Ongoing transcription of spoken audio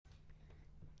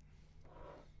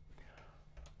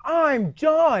I'm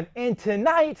John, and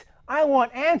tonight I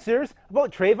want answers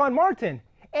about Trayvon Martin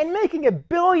and making $1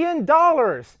 billion.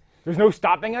 There's no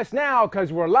stopping us now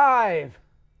because we're live.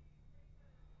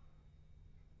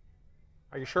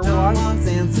 Are you sure we're live?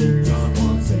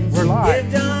 We're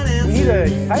live. We need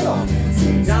a title.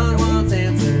 John wants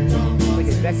answers. Like a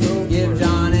Deco. Give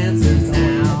John answers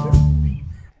now.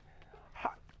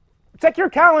 Check your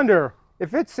calendar.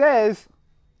 If it says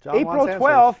John April wants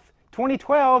 12th, answers.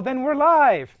 2012, then we're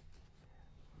live.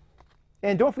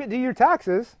 And don't forget to do your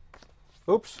taxes.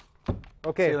 Oops.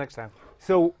 Okay. See you next time.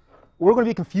 So we're going to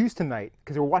be confused tonight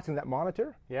because we're watching that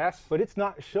monitor, Yes? but it's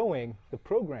not showing the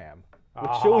program, which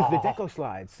shows the deco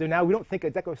slides. So now we don't think a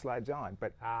deco slide's on,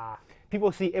 but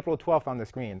people see April 12th on the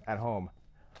screen at home,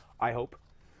 I hope.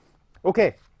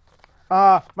 Okay.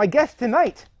 My guest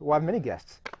tonight, well, I have many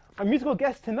guests. My musical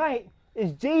guest tonight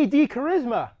is J.D.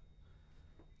 Charisma.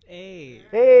 Hey.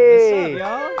 Hey. What's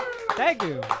up, y'all? Thank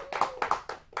you.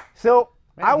 So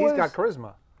Man, he's got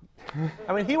charisma.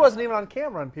 I mean, he wasn't even on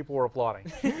camera and people were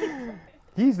applauding.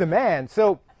 He's the man.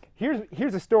 So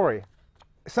here's a story.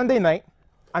 Sunday night,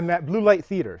 I'm at Blue Light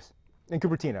Theaters in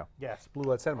Cupertino. Yes, Blue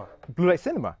Light Cinema. Blue Light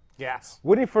Cinema. Yes.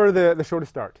 Waiting for the show to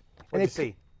start. What'd you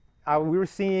see? We were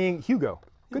seeing Hugo.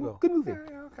 Hugo. Good movie.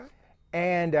 Yeah, okay.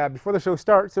 And before the show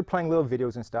starts, they're playing little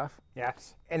videos and stuff.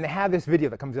 Yes. And they have this video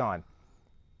that comes on.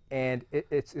 And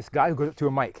it's this guy who goes up to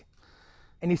a mic.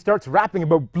 And he starts rapping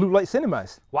about Blue Light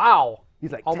Cinemas. Wow.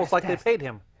 He's like, almost test, like test. they paid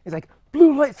him. He's like,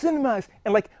 Blue Light Cinemas.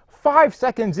 And like 5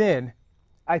 seconds in,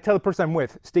 I tell the person I'm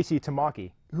with, Stacy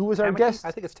Tamaki, who was our Tamaki? guest. I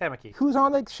think it's Tamaki. Who was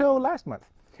on the show last month.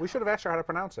 We should have asked her how to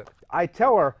pronounce it. I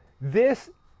tell her,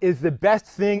 this is the best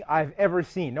thing I've ever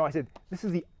seen. No, I said, this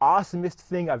is the awesomest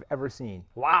thing I've ever seen.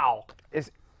 Wow.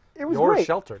 It was You're great.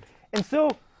 sheltered. And so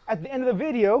at the end of the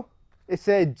video, it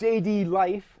said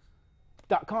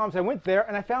jdlife.com. So I went there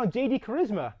and I found JD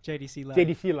Charisma. JDC Live.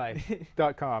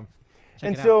 jdclife.com.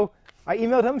 And it so I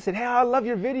emailed him and said, hey, I love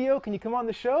your video. Can you come on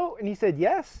the show? And he said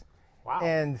yes. Wow.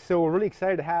 And so we're really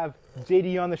excited to have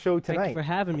JD on the show tonight. Thank you for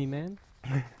having me, man.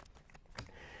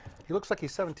 He looks like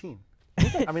he's 17.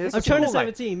 I mean, it's I'm a school turning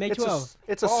night. 17, May It's 12th.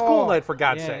 It's a school Oh. night, for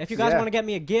God's Yeah, sake. if you guys Yeah. want to get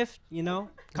me a gift,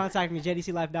 contact me at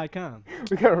jdclife.com.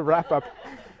 We got to wrap up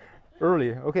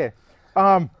early. Okay.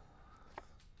 My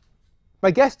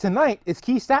guest tonight is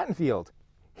Keith Stattenfield.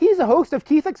 He's the host of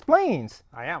Keith Explains,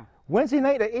 I am. Wednesday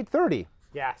night at 8:30.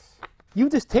 Yes. You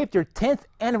just taped your 10th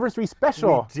anniversary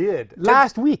special We did.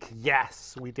 last week.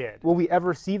 Yes, we did. Will we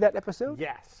ever see that episode?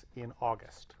 Yes, in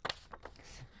August.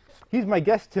 He's my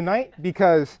guest tonight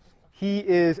because he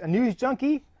is a news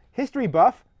junkie, history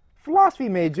buff, philosophy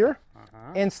major,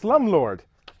 and slumlord.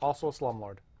 Also a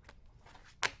slumlord.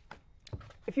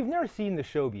 If you've never seen the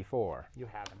show before, You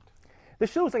haven't. the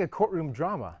show is like a courtroom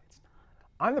drama.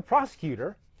 I'm the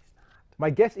prosecutor. My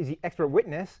guest is the expert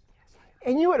witness.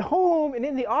 And you at home and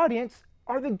in the audience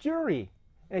are the jury.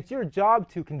 And it's your job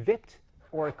to convict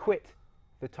or acquit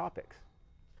the topics.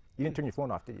 You didn't turn your phone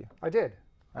off, did you? I did.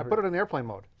 I put it in airplane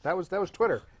mode. That was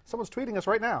Twitter. Someone's tweeting us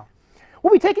right now.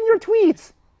 We'll be taking your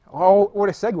tweets. Oh, what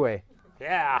a segue.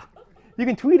 Yeah. You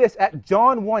can tweet us at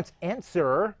John Wants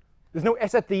Answer. There's no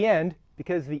S at the end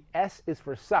because the S is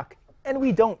for suck. And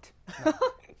we don't.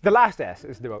 The last S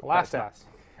is the Last ass.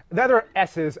 The other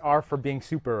S's are for being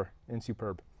super and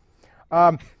superb.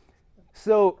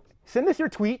 So send us your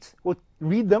tweets. We'll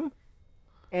read them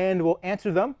and we'll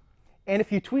answer them. And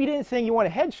if you tweet in saying you want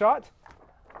a headshot,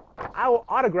 I will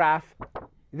autograph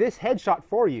this headshot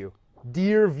for you.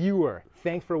 Dear viewer,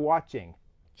 thanks for watching,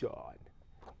 John.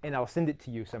 And I'll send it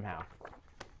to you somehow.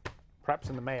 Perhaps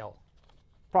in the mail.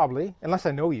 Probably, unless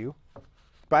I know you.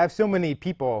 But I have so many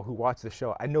people who watch the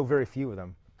show. I know very few of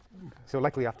them. So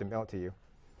likely I have to mail it to you.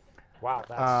 Wow,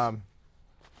 that's...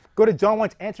 Go to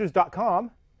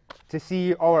johnwantsanswers.com to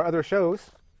see all our other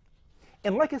shows.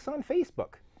 And like us on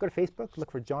Facebook. Go to Facebook, look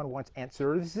for John Wants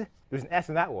Answers. There's an S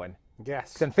in that one.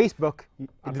 yes. 'Cause on Facebook,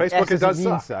 On the Facebook, S it does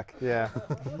doesn't mean suck. Yeah.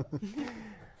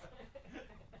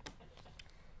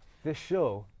 This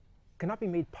show cannot be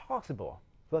made possible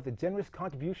without the generous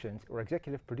contributions or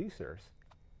executive producers,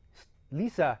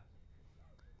 Lisa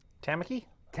Tamaki?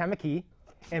 Tamaki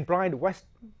and Brian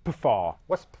Westphal.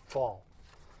 Westfall.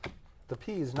 The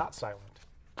P is not silent.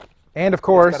 And of It's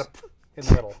course, got a P in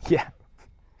the middle. yeah.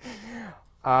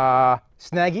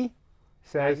 Snaggy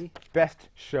says, Snaggy? best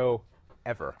show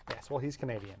ever. Yes, well, he's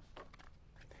Canadian.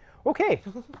 Okay,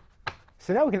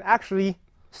 so now we can actually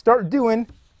start doing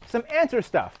some answer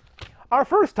stuff. Our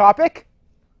first topic,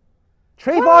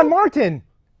 Trayvon Martin.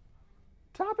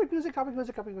 Topic music, topic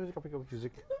music, topic music, topic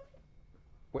music.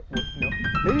 Wait, no.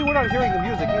 Maybe we're not hearing the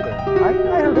music either. I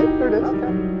heard it. There it is.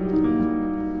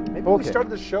 Maybe Maybe we started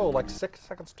the show like 6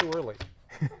 seconds too early.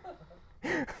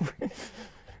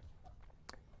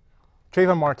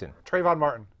 Trayvon Martin. Trayvon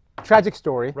Martin. Tragic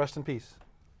story. Rest in peace.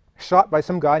 Shot by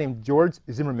some guy named George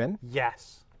Zimmerman.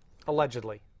 Yes.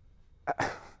 Allegedly.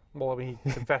 Well, I mean,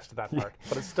 he confessed to that part,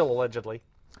 but it's still allegedly.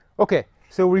 Okay,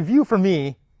 so review for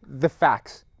me the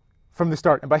facts from the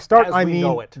start. And by start, As I we mean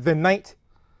know it. the night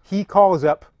he calls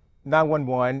up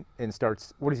 911 and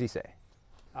starts, what does he say?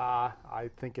 I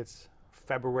think it's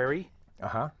February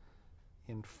Uh-huh.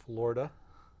 in Florida.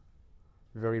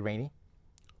 Very rainy.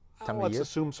 Time of Let's year.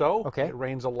 assume so. Okay. It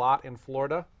rains a lot in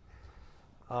Florida.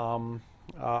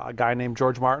 A guy named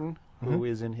George Martin, who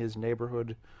is in his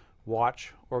neighborhood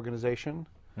watch organization,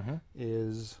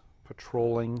 is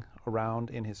patrolling around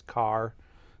in his car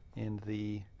in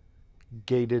the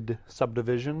gated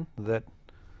subdivision that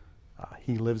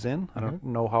he lives in. I don't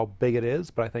know how big it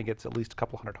is, but I think it's at least a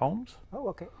couple hundred homes. Oh,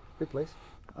 okay. Big place.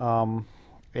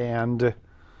 And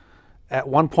at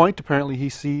one point, apparently, he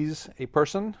sees a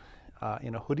person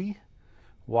in a hoodie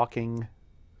walking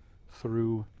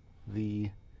through the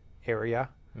area,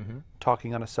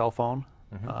 talking on a cell phone.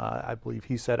 I believe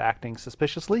he said acting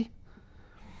suspiciously.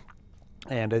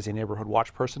 And as a neighborhood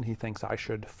watch person, he thinks I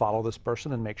should follow this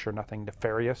person and make sure nothing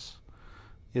nefarious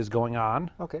is going on.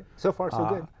 Okay. So far, so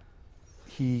good.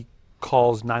 He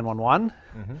calls 911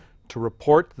 to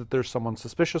report that there's someone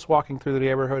suspicious walking through the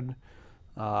neighborhood.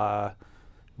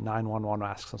 911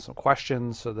 asks him some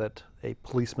questions so that a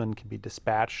policeman can be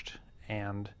dispatched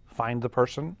and find the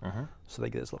person. So they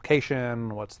get his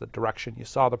location, what's the direction you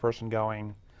saw the person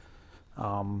going.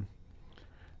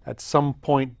 At some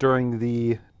point during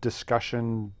the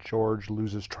discussion, George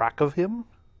loses track of him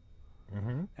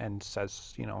and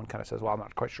says, and kind of says, well, I'm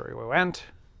not quite sure where we went.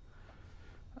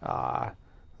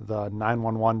 The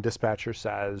 911 dispatcher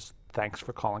says, thanks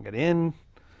for calling it in.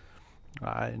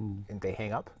 And they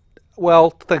hang up? Well,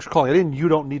 thanks for calling it in. You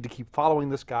don't need to keep following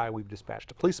this guy. We've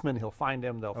dispatched a policeman. He'll find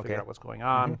him. They'll figure out what's going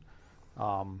on.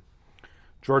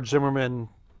 George Zimmerman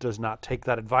does not take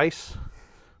that advice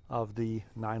of the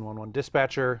 911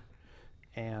 dispatcher.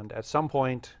 And at some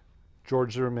point,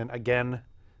 George Zimmerman again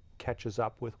catches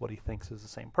up with what he thinks is the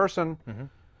same person.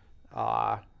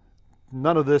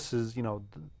 None of this is,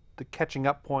 the catching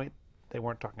up point. They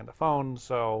weren't talking on the phone,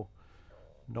 so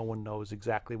no one knows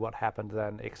exactly what happened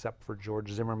then except for George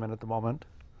Zimmerman at the moment.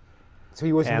 So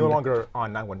he was no longer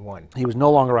on 911? He was no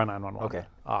longer on 911. Okay.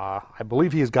 I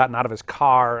believe he has gotten out of his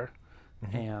car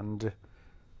and,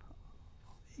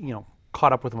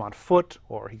 caught up with him on foot,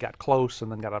 or he got close and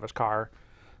then got out of his car.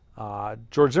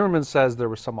 George Zimmerman says there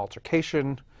was some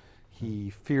altercation. He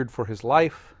feared for his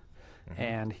life,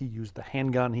 and he used the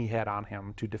handgun he had on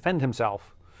him to defend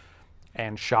himself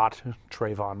and shot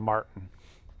Trayvon Martin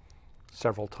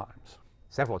several times.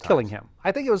 Several times? Killing him.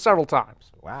 I think it was several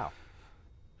times. Wow.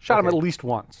 Shot him at least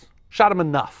once. Shot him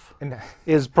enough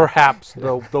is perhaps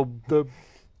the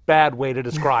bad way to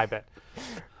describe it.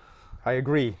 I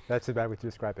agree. That's a bad way to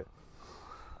describe it.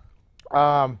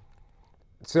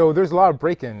 So there's a lot of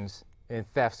break-ins and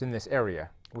thefts in this area,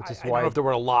 which is I why... don't know if there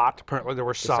were a lot. Apparently there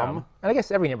were some. And I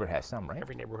guess every neighborhood has some, right?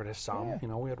 Every neighborhood has some.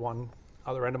 We had one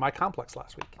other end of my complex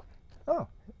last week. Oh.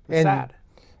 It's sad.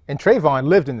 And Trayvon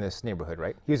lived in this neighborhood,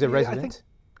 right? He was a I resident? think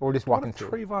Or just walking through?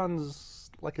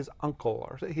 Trayvon's like his uncle,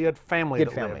 or he had family He had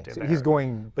that family. lived in So there. he's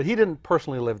going... But he didn't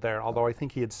personally live there, although I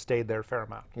think he had stayed there a fair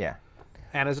amount. Yeah.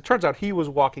 And as it turns out, he was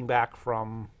walking back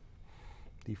from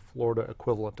the Florida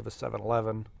equivalent of a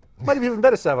 7-Eleven. Might have even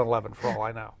been a 7-Eleven for all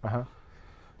I know.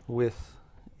 With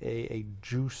a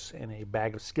juice and a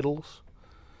bag of Skittles.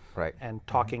 Right. And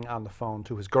talking on the phone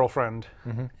to his girlfriend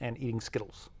and eating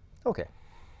Skittles. Okay.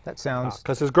 That sounds...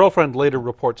 Because his girlfriend later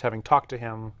reports having talked to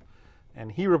him,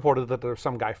 and he reported that there was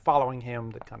some guy following him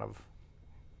that kind of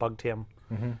bugged him.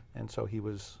 And so he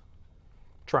was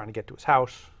trying to get to his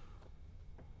house,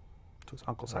 to his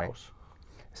uncle's house.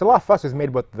 So a lot of fuss was made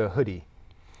about the hoodie.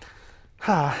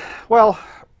 Well,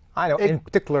 I know, in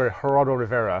particular, Geraldo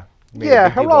Rivera. Yeah,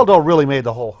 Geraldo really made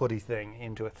the whole hoodie thing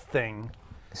into a thing.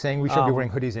 Saying we shouldn't be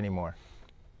wearing hoodies anymore.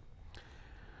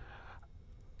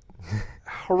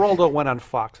 Geraldo went on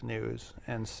Fox News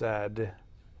and said,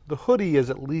 the hoodie is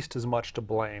at least as much to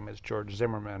blame as George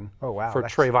Zimmerman for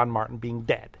Trayvon Martin being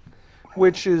dead,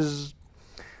 which is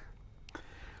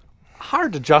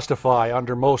hard to justify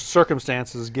under most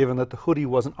circumstances given that the hoodie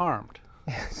wasn't armed.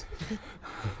 Yes.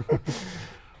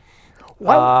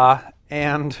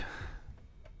 And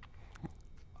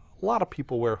a lot of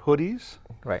people wear hoodies.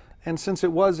 Right. And since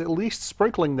it was at least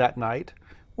sprinkling that night,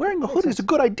 wearing a hoodie is a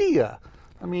good idea.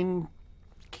 I mean,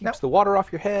 keeps the water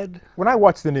off your head. When I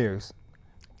watch the news,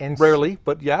 and rarely,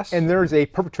 but yes. And there's a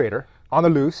perpetrator on the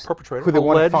loose, Perpetrator. who they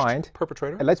want to Alleged find.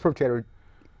 perpetrator. Alleged perpetrator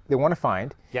they want to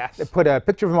find. Yes. They put a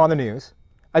picture of him on the news,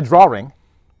 a drawing,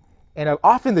 and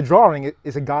often the drawing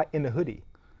is a guy in a hoodie.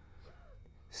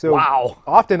 So Wow.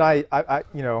 often I'm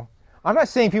not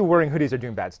saying people wearing hoodies are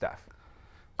doing bad stuff.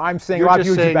 I'm saying You're a lot of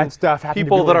just people do saying bad stuff. happen to be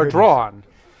people that are wearing hoodies. drawn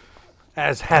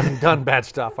as having done bad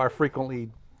stuff are frequently.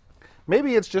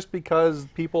 Maybe it's just because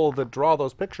people that draw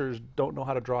those pictures don't know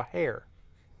how to draw hair.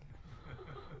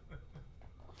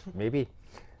 Maybe.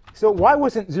 So why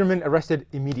wasn't Zimmerman arrested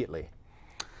immediately?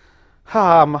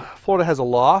 Florida has a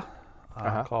law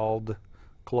Uh-huh. called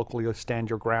colloquially Stand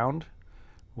Your Ground,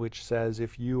 which says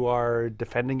if you are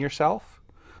defending yourself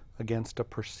against a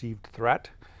perceived threat,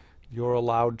 you're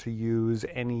allowed to use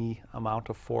any amount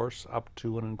of force up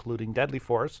to and including deadly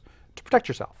force to protect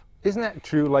yourself. Isn't that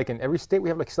true? Like in every state, we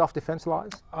have like self-defense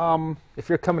laws. If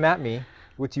you're coming at me,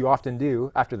 which you often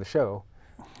do after the show,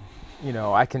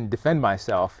 I can defend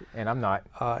myself, and I'm not.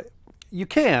 You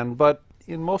can, but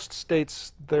in most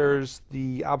states, there's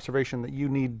the observation that you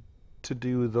need to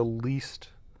do the least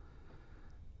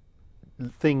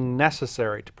thing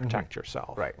necessary to protect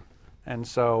yourself. Right. And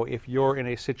so if you're in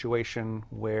a situation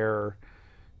where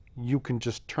you can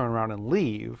just turn around and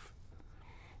leave,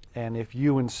 and if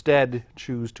you instead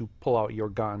choose to pull out your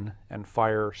gun and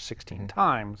fire 16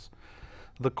 times,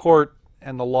 the court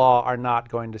and the law are not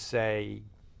going to say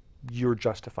you're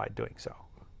justified doing so.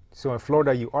 So in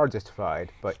Florida, you are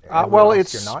justified, but Well,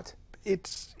 else you're not.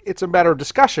 It's a matter of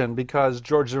discussion because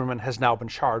George Zimmerman has now been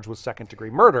charged with second-degree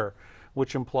murder,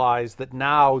 which implies that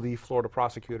now the Florida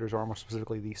prosecutors, or more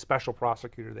specifically the special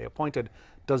prosecutor they appointed,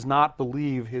 does not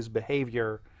believe his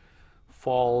behavior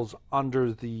falls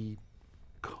under the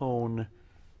cone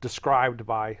described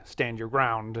by Stand Your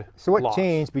Ground So what laws.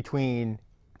 changed between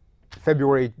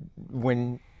February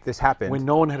when this happened? When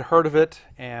no one had heard of it,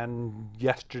 and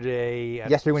yesterday at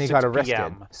Yesterday when he got 6 arrested.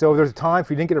 p.m. So there was a time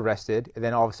he didn't get arrested, and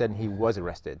then all of a sudden he was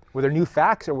arrested. Were there new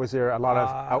facts, or was there a lot of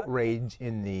outrage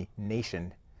in the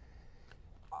nation?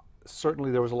 Certainly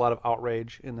there was a lot of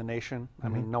outrage in the nation. I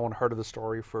mean, no one heard of the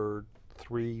story for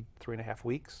three and a half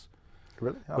weeks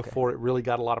Really? Okay. before it really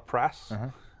got a lot of press.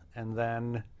 And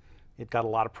then it got a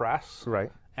lot of press.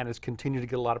 Right. And it's continued to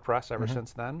get a lot of press ever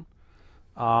since then.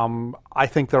 I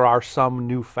think there are some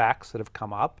new facts that have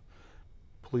come up.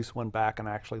 Police went back and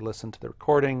actually listened to the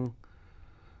recording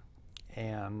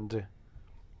and,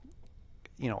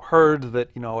 heard that,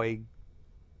 a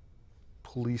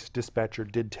police dispatcher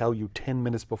did tell you 10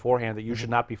 minutes beforehand that you should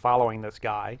not be following this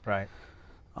guy. Right.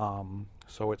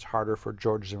 So it's harder for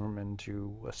George Zimmerman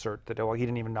to assert that, he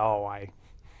didn't even know.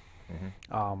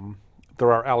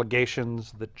 There are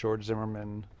allegations that George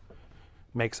Zimmerman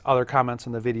makes other comments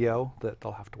in the video that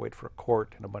they'll have to wait for a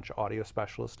court and a bunch of audio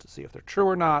specialists to see if they're true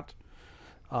or not.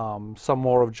 Some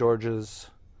more of George's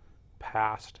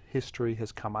past history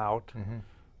has come out.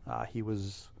 He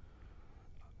was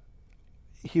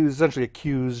essentially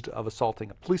accused of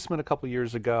assaulting a policeman a couple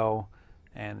years ago,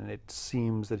 and it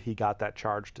seems that he got that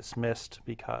charge dismissed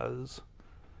because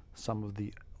some of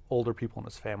the older people in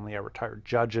his family are retired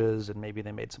judges, and maybe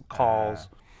they made some calls.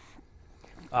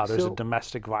 There's a So-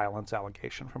 domestic violence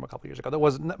allegation from a couple years ago. That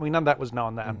wasn't. None of that was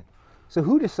known then. So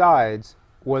who decides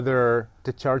whether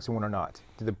to charge someone or not?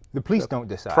 The police don't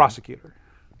decide. Prosecutor.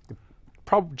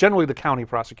 Generally, the county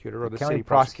prosecutor or the county city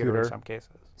prosecutor in prosecutor. some cases.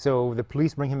 So the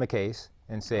police bring him a case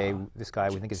and say, this guy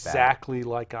we think is bad. Exactly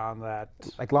like on that.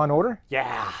 Like Law and Order?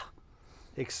 Yeah.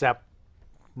 Except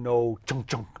no chunk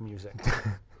chunk music.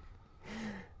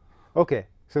 Okay.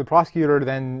 So the prosecutor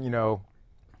then,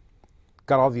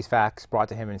 got all these facts brought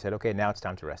to him and said, okay, now it's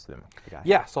time to arrest them. The guy.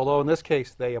 Yes, although in this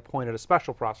case they appointed a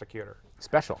special prosecutor.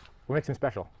 Special. What makes him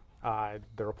special?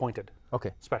 They're appointed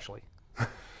Okay. specially.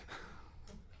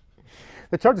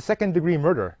 The charge of second-degree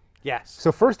murder. Yes,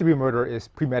 So first-degree murder is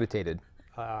premeditated.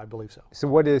 I believe so. So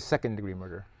what is second-degree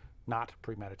murder? Not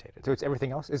premeditated. So it's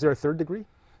everything else? Is there a third degree?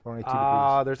 Or only 2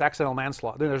 degrees? There's accidental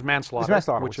manslaughter. There's manslaughter,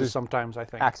 manslaughter, which which is is sometimes, I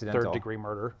think, accidental. third-degree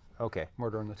murder. Okay.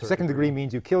 Murder in the third Second degree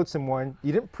means you killed someone.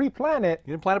 You didn't pre-plan it,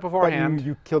 You didn't plan it but beforehand,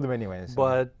 you killed them anyways.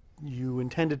 but you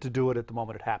intended to do it at the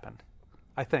moment it happened.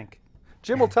 I think.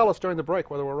 Jim will tell us during the break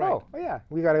whether we're right. Oh, yeah.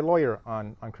 We got a lawyer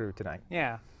on crew tonight.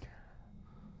 Yeah.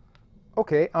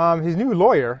 Okay. His new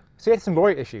lawyer. So he had some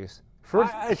lawyer issues.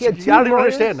 First, he had I two don't even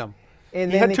lawyers, understand them.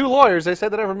 And He then had 2 lawyers. They said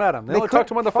they never met him. They only talked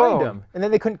to him on the find phone. him, and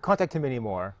then they couldn't contact him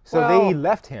anymore. So Well, they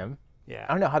left him. Yeah.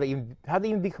 I don't know how they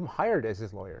even become hired as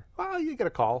his lawyer. Well, you get a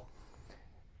call.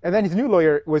 And then his new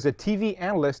lawyer was a TV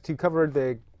analyst who covered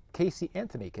the Casey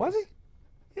Anthony case. Was he?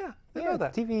 Yeah, I Yeah, know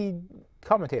that. TV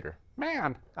commentator.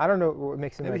 Man, I don't know what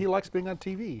makes him. maybe a- he likes being on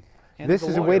TV. And This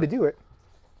he's is a way to do it.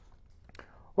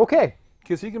 Okay,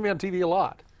 Because he can be on TV a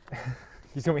lot.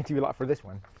 He's going to be a lot for this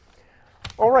one.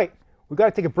 All right, we've got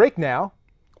to take a break now.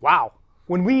 Wow.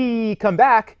 When we come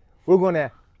back, we're going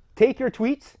to take your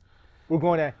tweets. We're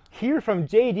going to hear from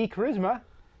JD Charisma.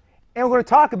 And we're going to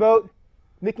talk about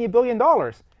making $1 billion.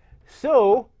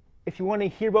 So, if you want to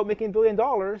hear about making $1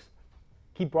 billion,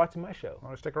 keep watching my show. I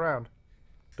want to stick around.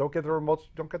 Don't get the remotes.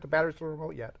 Don't get the batteries to the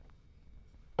remote yet.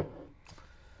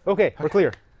 Okay, we're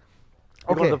clear.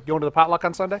 You going to the potluck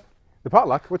on Sunday? The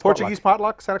potluck? What's Portuguese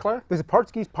potluck, Santa Clara? There's a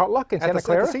Portuguese potluck in Santa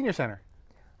Clara? At the Senior Center.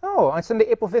 Oh, on Sunday,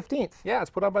 April 15th. Yeah, it's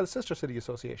put on by the Sister City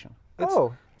Association.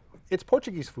 It's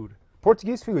Portuguese food.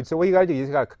 Portuguese food. So what you got to do, you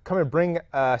just got to come and bring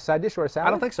a side dish or a salad?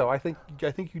 I don't think so. I think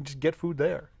you just get food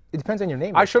there. It depends on your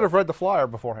name. I should have read the flyer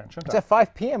beforehand, shouldn't It's I? at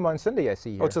 5 p.m. on Sunday, I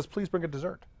see here. Oh, it says please bring a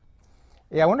dessert.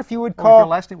 Yeah, I wonder if you would Your call...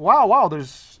 last name. Wow,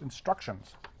 there's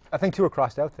instructions. I think 2 are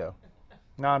crossed out, though.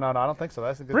 No, I don't think so.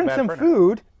 That's a good Bring bad some printer.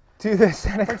 food to the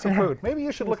Santa Bring some food. Maybe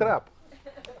you should look it up.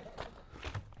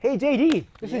 Hey, JD,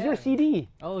 this is your CD.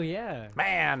 Oh, yeah.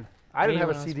 Man, I didn't have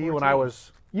a when I was CD when 14. I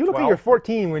was You look 12. like you're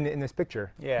 14 when in this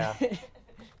picture. Yeah.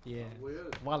 Yeah.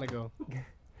 A while ago.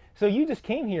 So you just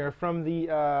came here from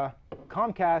the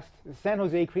Comcast San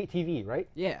Jose Create TV, right?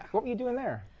 Yeah. What were you doing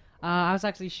there? I was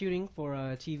actually shooting for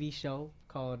a TV show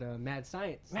called Mad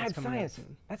Science. Mad that's coming out Science.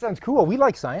 soon. That sounds cool. We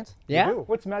like science. Yeah? We do.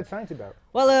 What's Mad Science about?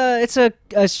 Well, it's a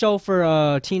show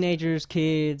for teenagers,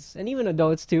 kids, and even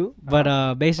adults too.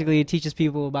 But basically, it teaches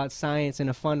people about science in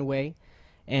a fun way.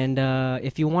 And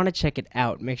if you want to check it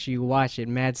out, make sure you watch it.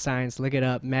 Mad Science, look it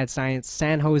up.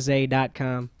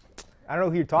 MadScienceSanJose.com. I don't know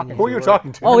who you're talking to. Who are you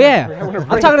talking to? Oh yeah,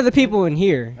 I'm talking to the people in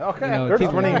here. Okay. You know, They're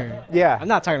people in running. here. Yeah. I'm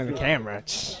not talking to the camera.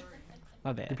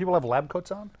 My Do bad. people have lab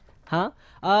coats on? Huh?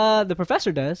 The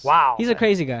professor does. Wow. He's a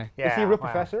crazy guy. Is he a real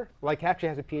professor? Like actually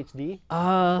has a PhD?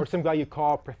 Or some guy you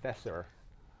call professor?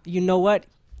 You know what?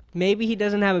 Maybe he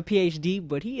doesn't have a PhD,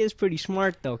 but he is pretty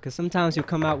smart though, because sometimes he'll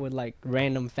come out with like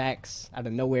random facts out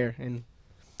of nowhere, and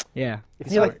yeah.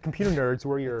 If you like computer nerds,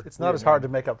 where you're... It's not as hard to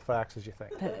make up facts as you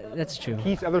think. That's true.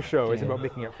 Keith's other show is about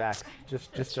making up facts.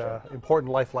 Just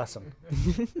important life lesson.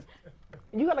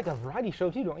 And you got like a variety show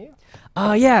too, don't you?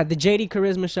 Yeah, the JD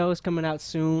Charisma show is coming out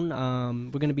soon.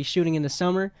 We're gonna be shooting in the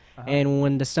summer, and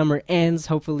when the summer ends,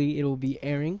 hopefully it'll be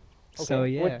airing. Okay. So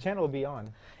yeah, What channel will be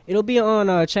on? it'll be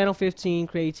on Channel 15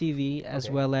 Create TV as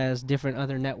Okay. well as different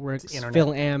other networks. internet.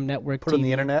 Phil Am Network Put it TV. on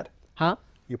the internet? Huh?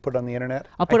 You put it on the internet?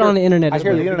 I'll put it on the internet I as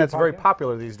hear well. the internet's very podcast?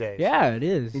 popular these days. Yeah, it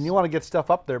is. And you want to get stuff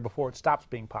up there before it stops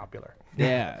being popular.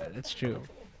 Yeah, that's true.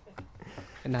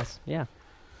 And that's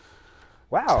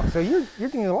Wow, so you're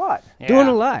doing a lot. doing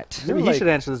a lot. Maybe You're he like- should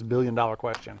answer this billion-dollar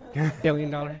question. $1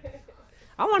 billion.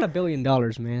 I want $1 billion,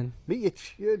 man.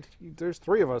 There's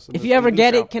 3 of us in If this you ever TV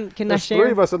get show. it, can I There's share?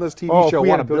 3 of us on this TV Oh, if show we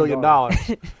had want $1 $1 billion. billion.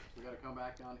 We gotta come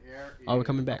back on air. Oh, we're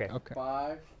coming back. Okay. Okay.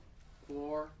 5,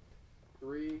 4,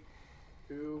 3,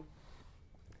 2.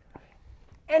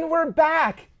 And we're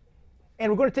back. And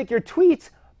we're going to take your tweets.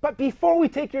 But before we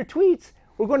take your tweets,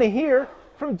 we're going to hear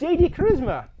from JD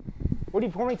Charisma. What are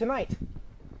you performing tonight?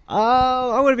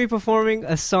 I'm going to be performing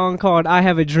a song called I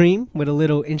Have a Dream with a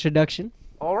little introduction.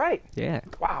 All right. Yeah.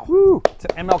 Wow. Woo. It's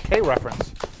an MLK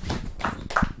reference.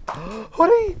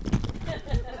 Hoodie!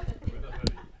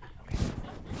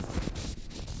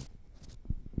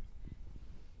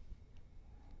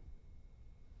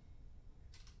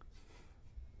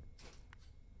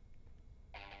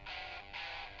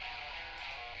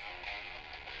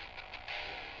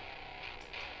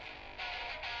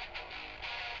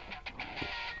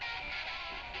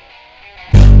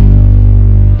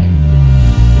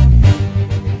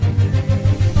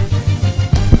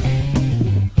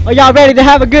 Are y'all ready to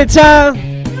have a good time?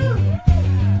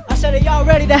 I said, are y'all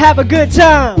ready to have a good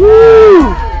time? Woo!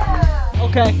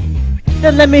 Okay.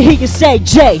 Then let me hear you say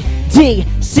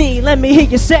JDC. Let me hear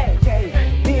you say.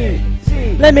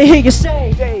 JDC. Let me hear you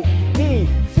say.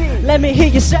 JDC. Let me hear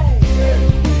you say.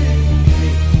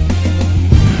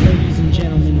 Ladies and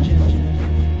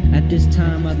gentlemen, at this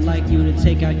time I'd like you to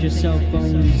take out your cell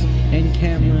phones and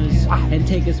cameras and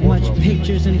take as much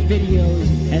pictures and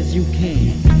videos as you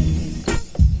can.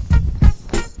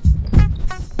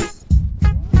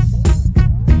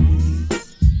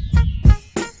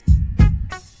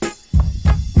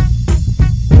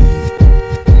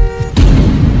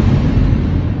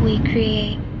 We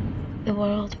create the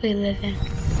world we live in.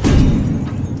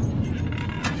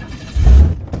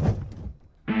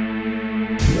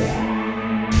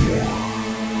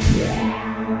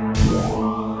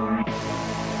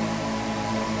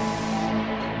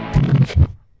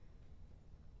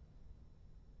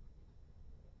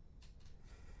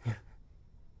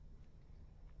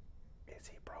 Is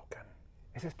he broken?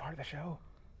 Is this part of the show?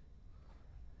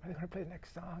 they going to play the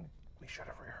next song? We should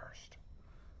have rehearsed.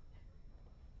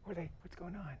 What's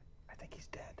going on? I think he's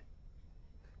dead.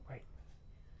 Wait.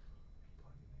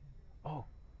 Oh,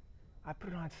 I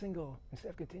put it on single instead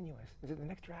of continuous. Is it the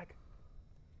next track?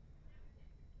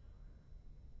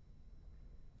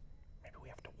 Maybe we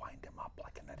have to wind him up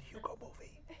like in that Hugo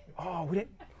movie. Oh, we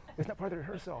didn't. It's not part of the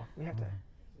rehearsal. We have to. Is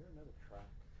there another track?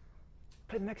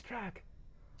 Play the next track.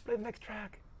 Play the next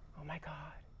track. Oh my God.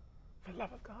 For the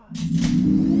love of God.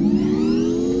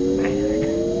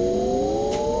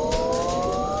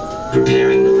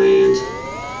 Preparing the land.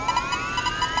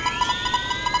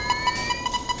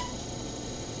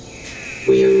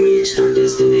 We have reached our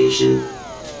destination.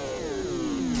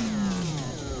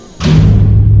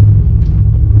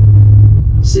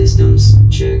 Systems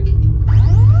check.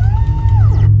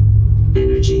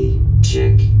 Energy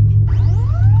check.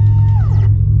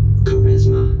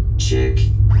 Charisma check.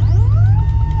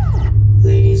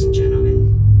 Ladies and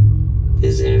gentlemen,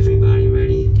 is everybody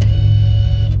ready?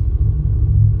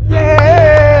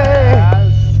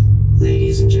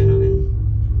 Ladies and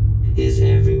gentlemen, is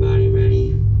everybody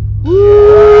ready?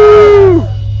 Woo!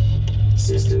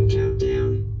 System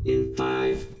countdown in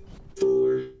 5,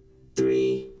 4,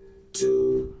 3,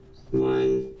 2,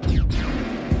 1.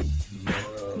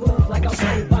 Move like a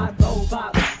robot,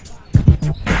 robot.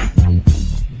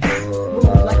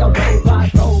 Move like a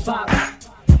robot, robot.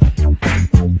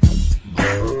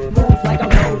 Move like a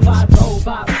robot,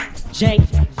 robot.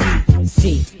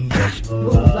 J-C.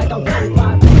 Move like a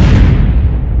robot.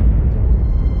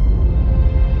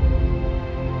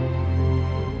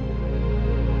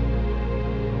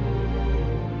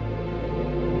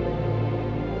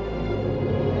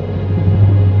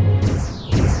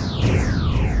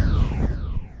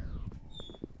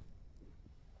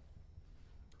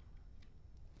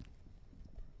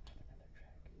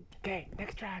 Okay,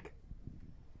 next track.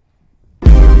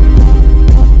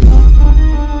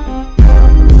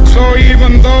 So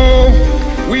even though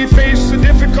we face the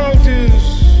difficulties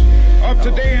of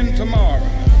today and tomorrow,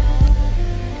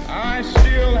 I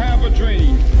still have a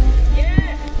dream.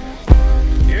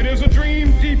 It is a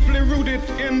dream deeply rooted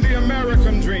in the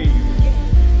American dream.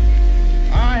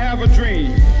 I have a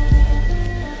dream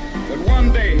that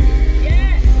one day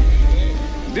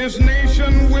this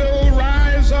nation will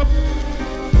rise up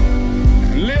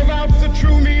and live out the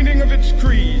true meaning of its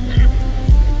creed.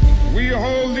 We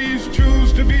hold these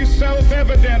truths to be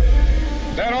self-evident,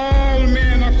 that all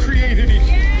men are created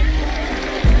equal.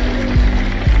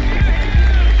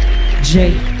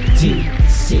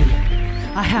 JDC.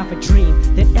 I have a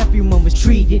dream that everyone was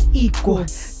treated equal.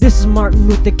 This is Martin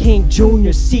Luther King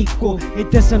Jr.'s sequel.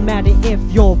 It doesn't matter if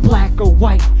you're black or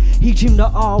white. He dreamed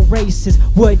that all races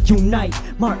would unite.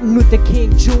 Martin Luther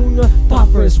King Jr. fought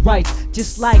for his rights.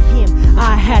 Just like him,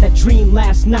 I had a dream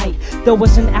last night. There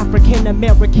was an African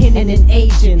American and an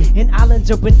Asian, an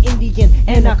Islander, an Indian,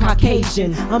 and a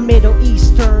Caucasian, a Middle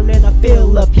Eastern and a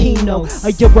Filipino,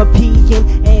 a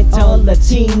European and a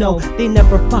Latino. They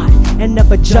never fought and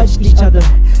never judged each other.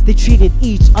 They treated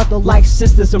each other like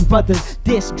sisters and brothers.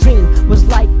 This dream was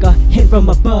like a hint from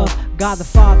above. God the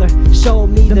Father showed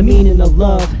me the meaning of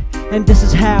love. And this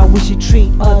is how we should treat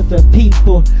other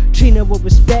people. Treat them with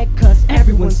respect, cause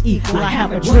everyone's equal. I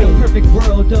have a dream. Perfect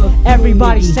world of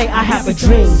everybody say I have a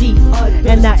dream.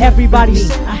 And now everybody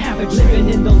say I have a dream.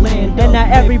 In the land. And now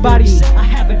everybody say I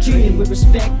have a dream with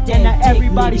respect. And now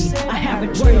everybody say I have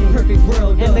a dream. Perfect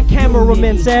world. And the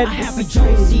cameraman said I have a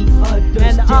dream.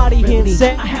 And the audience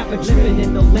said I have a dream.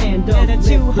 In the land. And the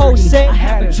two hosts said I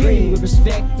have a dream with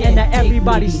respect. And now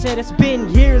everybody said it's been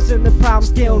years and the problem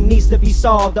still needs to be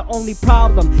solved. The only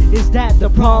problem is that the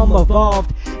problem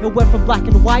evolved. It went from black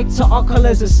and white to all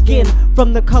colors of skin,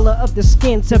 from the color of the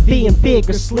skin to being big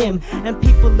or slim. And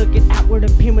people look at outward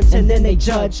appearance and then they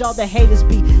judge. All the haters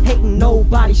be hating,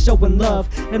 nobody showing love.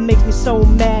 It makes me so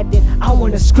mad that I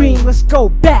wanna scream. Let's go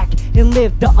back and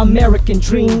live the American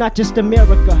dream. Not just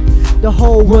America, the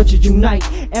whole world should unite.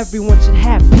 Everyone should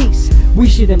have peace, we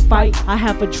shouldn't fight. I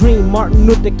have a dream, Martin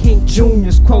Luther King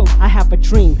Jr.'s quote. I have a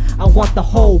dream, I want the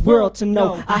whole world to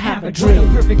know I have a dream.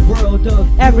 Perfect world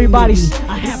of everybody say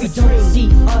I have a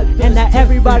dream. And that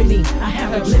everybody I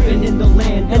have a dream. In the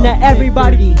land. And that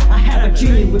everybody I have a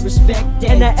dream with respect.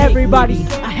 And that everybody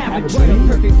I have a dream.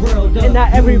 Perfect world of. And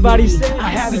that everybody say I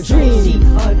have a dream.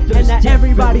 And that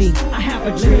everybody I have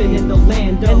a dream. In the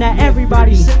land. And that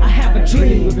everybody I have a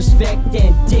dream with respect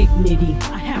and dignity.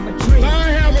 I have a dream. I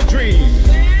have a dream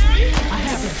I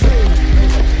have a dream.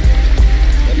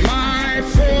 that my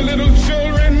 4 little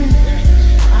children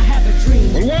I have a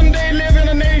dream. will one day live in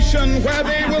a nation where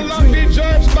they will not be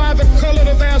judged by the color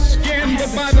of their skin,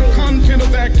 but by the content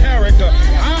of their character.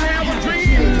 I have a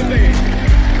dream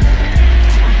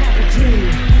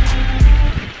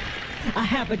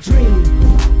have a dream.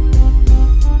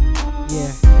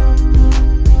 Yeah.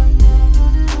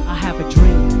 I have a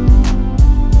dream.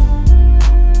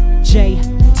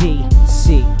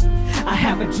 JDC. I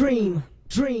have a dream.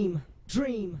 Dream.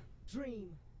 Dream. Dream.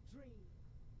 Dream.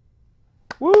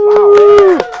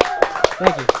 Woo!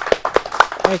 Thank you.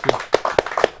 Thank you.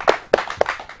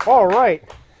 All right.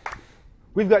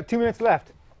 We've got 2 minutes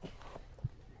left.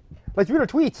 Let's read our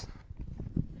tweets.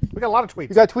 We got a lot of tweets.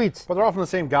 We got tweets. But they're all from the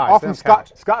same guy. All from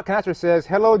Scott. Scott Canatra says,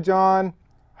 "Hello, John.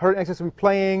 Heard Access will be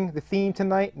playing the theme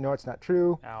tonight." No, it's not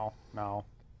true. No.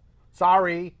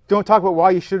 Sorry. Don't talk about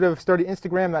why you should have started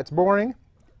Instagram. That's boring.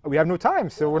 We have no time,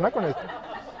 so we're not going to.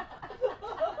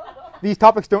 These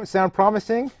topics don't sound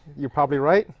promising. You're probably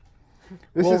right.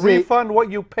 This We'll is refund what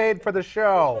you paid for the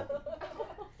show.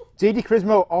 JD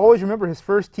Crismo always remember his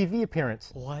first TV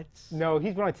appearance. What? No,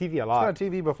 he's been on TV a It's lot. been on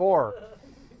TV before.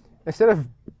 Instead of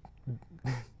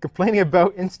complaining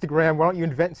about Instagram, why don't you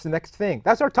invent the next thing?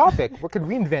 That's our topic. What could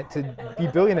we invent to be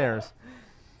billionaires?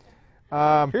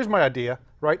 Here's my idea,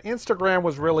 right? Instagram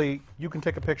was really, you can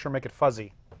take a picture and make it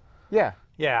fuzzy. Yeah.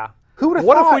 Yeah. Who would have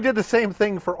What thought? if we did the same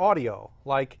thing for audio?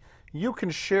 Like, you can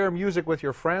share music with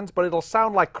your friends, but it'll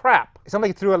sound like crap. It sounded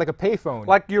like you threw out like a payphone.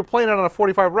 Like you're playing it on a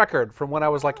 45 record from when I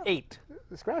was like 8.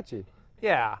 Scratchy.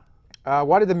 Yeah.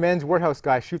 Why did the Men's Warehouse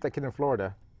guy shoot that kid in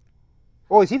Florida?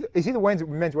 Oh, is he the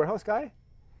Men's Warehouse guy?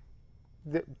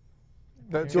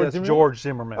 That's George Zimmerman? George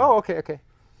Zimmerman. Oh, okay.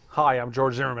 Hi, I'm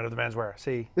George Zimmerman of the Menswear.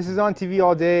 See? This is on TV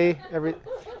all day.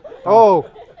 Oh,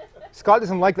 Scott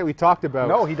doesn't like that we talked about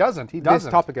No, he doesn't. He this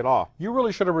doesn't. topic at all. You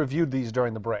really should have reviewed these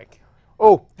during the break.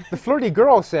 Oh, the flirty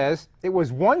girl says it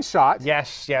was one shot.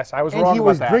 Yes, I was and wrong he about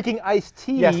was that. drinking iced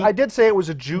tea. Yes, I did say it was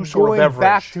a juice or a going beverage.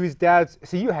 back to his dad's.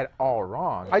 So you had all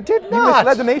wrong. I did You not.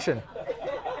 misled the nation.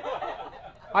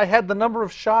 I had the number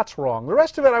of shots wrong. The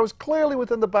rest of it, I was clearly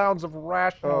within the bounds of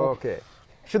rational. Oh, okay.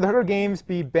 Should the Hunger Games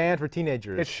be banned for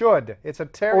teenagers? It should. It's a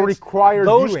Or required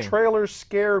Those viewing. trailers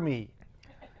scare me.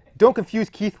 Don't confuse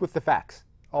Keith with the facts.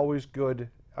 Always good.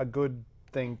 A good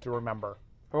thing to remember.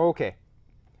 Okay.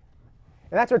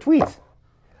 And that's our tweets.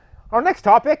 Our next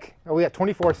topic, we got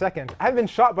 24 seconds. I haven't been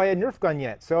shot by a Nerf gun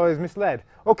yet, so I was misled.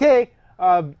 Okay,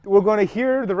 we're going to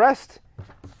hear the rest.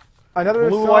 Another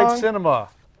Blue song. Light Cinema.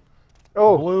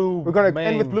 Oh, Blue we're going to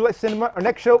end with Main. Blue Light Cinema. Our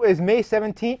next show is May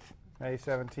 17th. May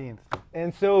 17th.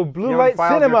 And so Blue You Light haven't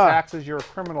filed Cinema. your taxes, you're a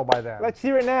criminal by then. Let's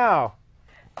hear it now.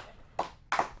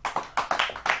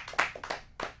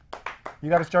 You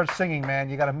got to start singing, man.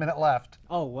 You got a minute left.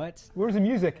 Oh, what? Where's the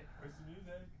music?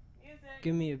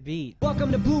 Give me a beat.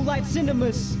 Welcome to Blue Light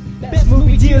Cinemas. Best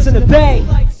movie deals in the Bay.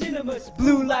 Blue Light Cinemas.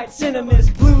 Blue Light Cinemas.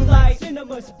 Blue Light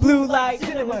Cinemas. Blue Light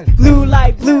Cinemas. Blue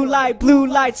Light. Blue Light. Blue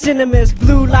Light Cinemas.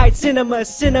 Blue Light Cinemas.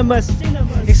 Cinemas.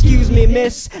 Excuse me,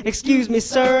 miss. Excuse me,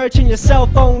 sir. Turn your cell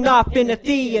phone off in the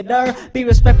theater. Be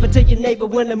respectful to your neighbor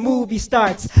when the movie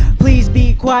starts. Please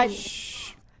be quiet.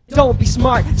 Don't be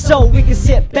smart, so we can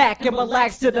sit back and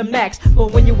relax to the max.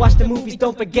 But when you watch the movies,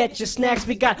 don't forget your snacks.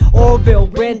 We got Orville,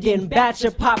 Brendan,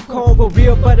 Batcher, popcorn with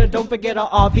real butter. Don't forget our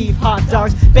all beef hot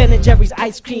dogs, Ben and Jerry's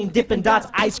ice cream, Dippin' Dots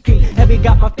ice cream. And we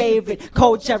got my favorite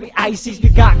cold cherry ices. We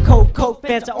got Coke,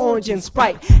 Fanta orange and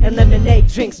Sprite, and lemonade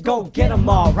drinks. Go get 'em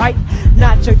all, right?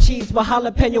 Nacho cheese with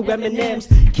jalapeno M&Ms,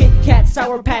 Kit Kat,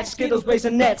 Sour Patch, Skittles,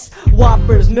 Raisinets,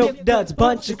 Whoppers, Milk Duds,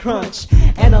 Bunch of Crunch,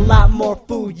 and a lot more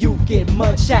food you get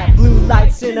munch at. Blue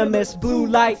Light Cinemas, Blue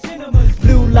Light,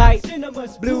 Blue Light,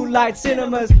 Blue Light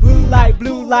Cinemas, Blue Light,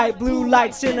 Blue Light, Blue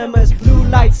Light Cinemas, Blue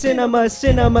Light Cinemas,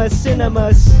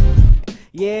 Cinemas.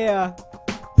 Yeah.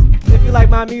 If you like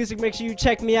my music, make sure you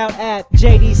check me out at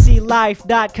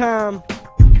jdclife.com.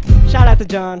 Shout out to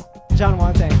John. John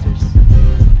wants answers.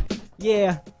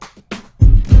 Yeah.